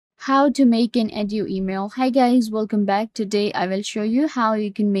How to make an edu email. Hi guys, welcome back. Today I will show you how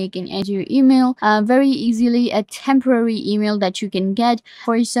you can make an edu email very easily, a temporary email that you can get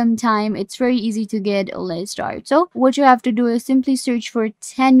for some time. It's very easy to get. Let's start. So what you have to do is simply search for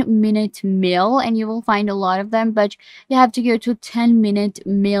 10-minute mail and you will find a lot of them, but you have to go to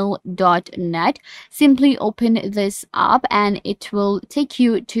 10minutemail.net. Simply open this up and it will take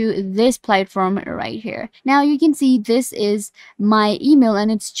you to this platform right here. Now you can see this is my email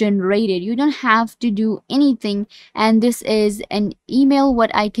and it's generated. You don't have to do anything, and this is an email. What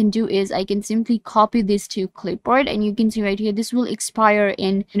I can do is I can simply copy this to clipboard, and you can see right here this will expire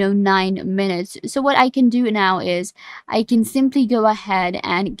in 9 minutes. So what I can do now is I can simply go ahead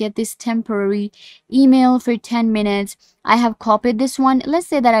and get this temporary email for 10 minutes. I have copied this one. Let's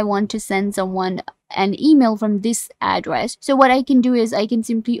say that I want to send someone an email from this address. So what I can do is I can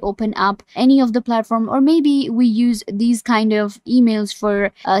simply open up any of the platform, or maybe we use these kind of emails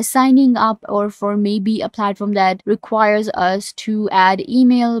for signing up, or for maybe a platform that requires us to add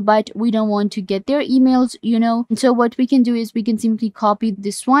email but we don't want to get their emails. So what we can do is we can simply copy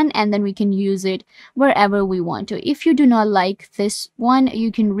this one and then we can use it wherever we want to. If you do not like this one,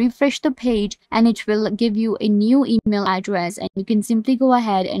 you can refresh the page and it will give you a new email address, and you can simply go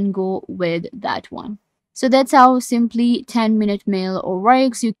ahead and go with that one. So that's how simply 10-minute mail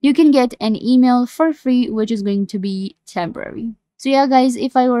works. You can get an email for free, which is going to be temporary. So yeah guys,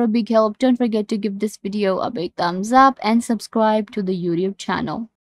 if I were a big help, don't forget to give this video a big thumbs up and subscribe to the YouTube channel.